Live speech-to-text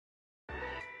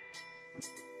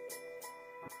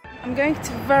I'm going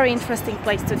to a very interesting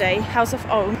place today, House of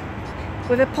OM,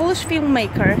 with a Polish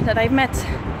filmmaker that I met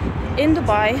in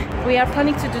Dubai. We are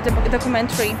planning to do the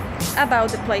documentary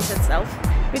about the place itself.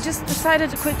 We just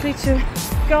decided quickly to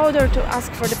go there to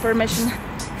ask for the permission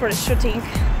for the shooting.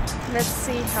 Let's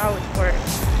see how it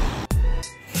works.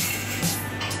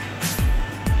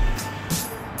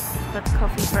 But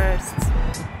coffee first.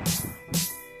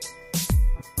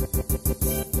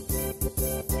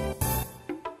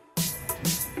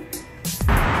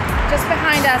 Just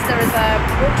behind us there is a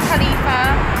Burj Khalifa,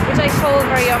 which I call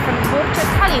very often Burj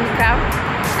Khalifa.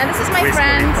 And this is my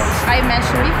friend I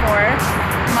mentioned before,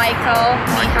 Michael,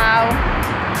 Michał.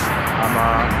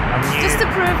 Just to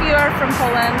prove you are from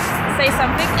Poland, say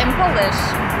something in Polish.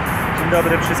 Dzień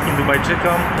dobry wszystkim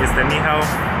Dubajczykom, jestem Michał.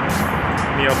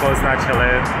 Miło poznać,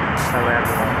 ale jak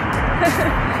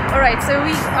Alright, so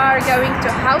we are going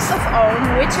to House of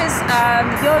OM, which is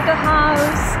yoga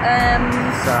house,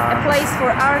 a place for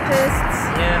artists.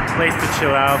 Yeah, place to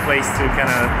chill out, place to kind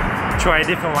of try a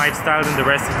different lifestyle than the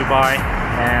rest of Dubai,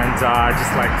 and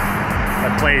just like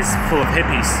a place full of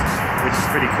hippies, which is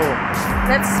pretty cool.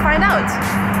 Let's find out.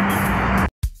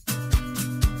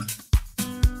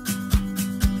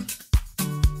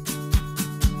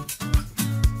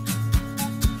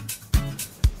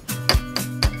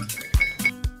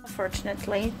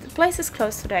 Unfortunately, the place is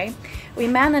closed today. We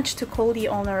managed to call the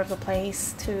owner of the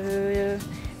place to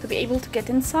be able to get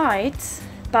inside,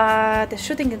 but the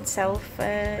shooting itself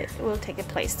will take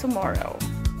place tomorrow.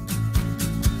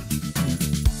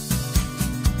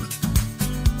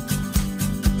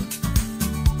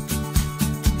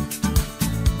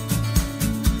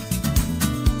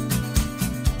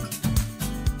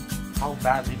 How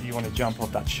badly do you want to jump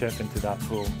off that ship into that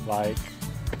pool? Like,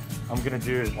 I'm gonna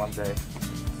do it one day.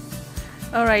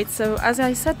 Alright, so as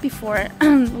I said before,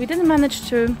 we didn't manage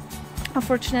to,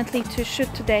 unfortunately, to shoot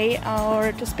today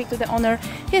or to speak to the owner.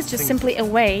 He's just simply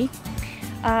away.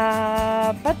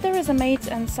 But there is a maid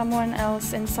and someone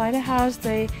else inside the house.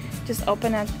 They just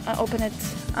open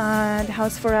the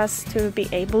house for us to be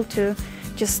able to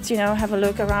just, you know, have a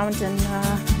look around and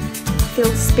feel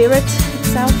the spirit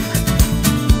itself.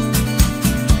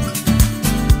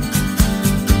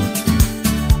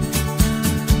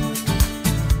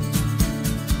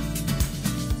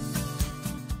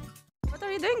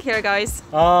 Here, guys?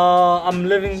 I'm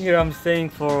living here. I'm staying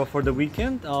for the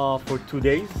weekend, for 2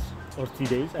 days or 3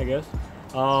 days, I guess.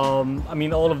 I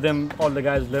mean, all the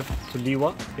guys left to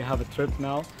Liwa. They have a trip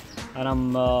now, and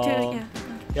I'm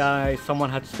someone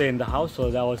had to stay in the house,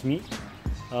 so that was me.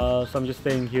 So I'm just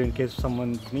staying here in case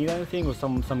someone needs anything or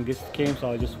some guests came, so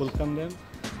I just welcome them.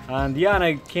 And yeah, and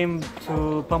I came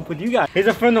to pump with you guys. He's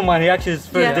a friend of mine. He actually his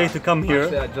first day to come here.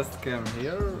 Actually, I just came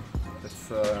here.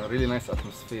 It's a really nice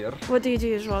atmosphere. What do you do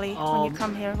usually when you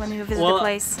come here, when you visit the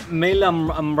place? Mainly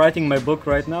I'm writing my book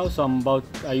right now, so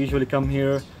I usually come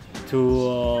here to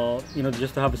you know,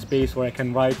 just to have a space where I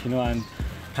can write, you know, and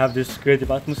have this creative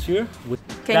atmosphere.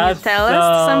 Can you tell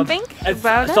us something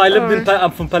about it? So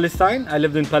I'm from Palestine. I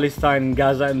lived in Palestine,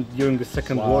 Gaza, and during the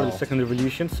Second War, the Second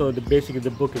Revolution. So basically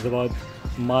the book is about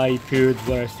my period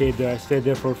where I stayed there. I stayed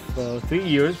there for 3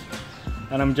 years.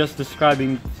 And I'm just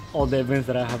describing all the events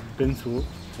that I have been through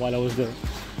while I was there.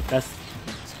 That's,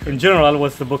 in general,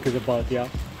 what the book is about, yeah.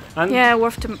 And yeah,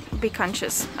 worth to be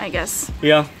conscious, I guess.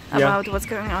 Yeah. About what's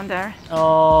going on there.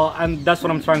 And that's what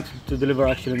I'm trying to deliver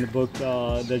actually in the book.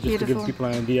 Just to give people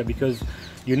an idea, because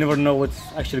you never know what's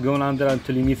actually going on there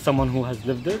until you meet someone who has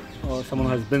lived it or someone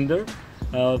who has been there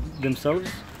themselves.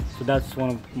 So that's one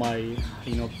of my,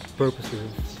 you know,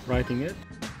 purposes of writing it.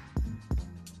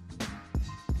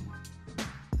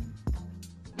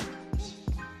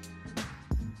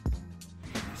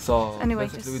 So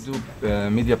basically we do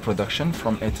media production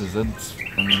from A to Z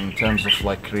in terms of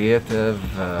like creative,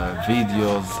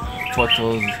 videos,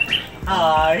 photos.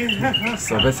 Hi!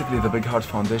 So basically the Big Heart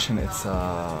Foundation, it's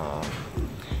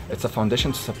a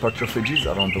foundation to support refugees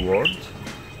around the world.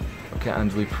 Okay,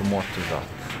 and we promote to that.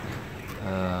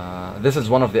 This is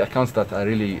one of the accounts that I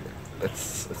really,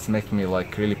 it's making me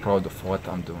like really proud of what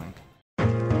I'm doing.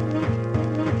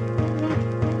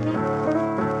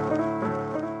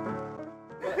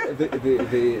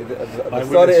 The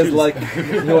story is like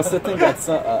he was sitting at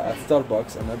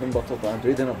Starbucks in Edinburgh and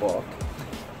reading a book,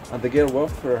 and the girl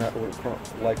walked for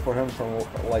him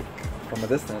from a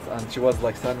distance, and she was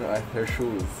like standing at her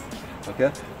shoes.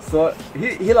 Okay, so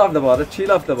he laughed about it, she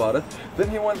laughed about it. Then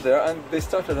he went there and they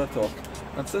started a talk,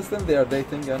 and since then they are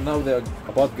dating, and now they are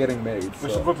about getting married. We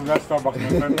should go to that Starbucks, my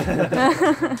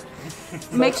friend.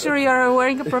 Make sure you are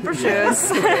wearing the proper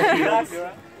shoes.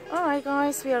 Alright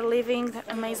guys, we are leaving that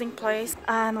amazing place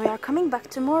and we are coming back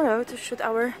tomorrow to shoot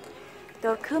our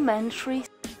documentary.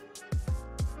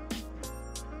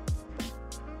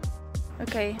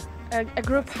 Okay, a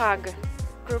group hug.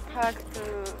 Group hug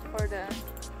for the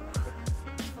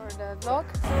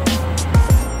vlog.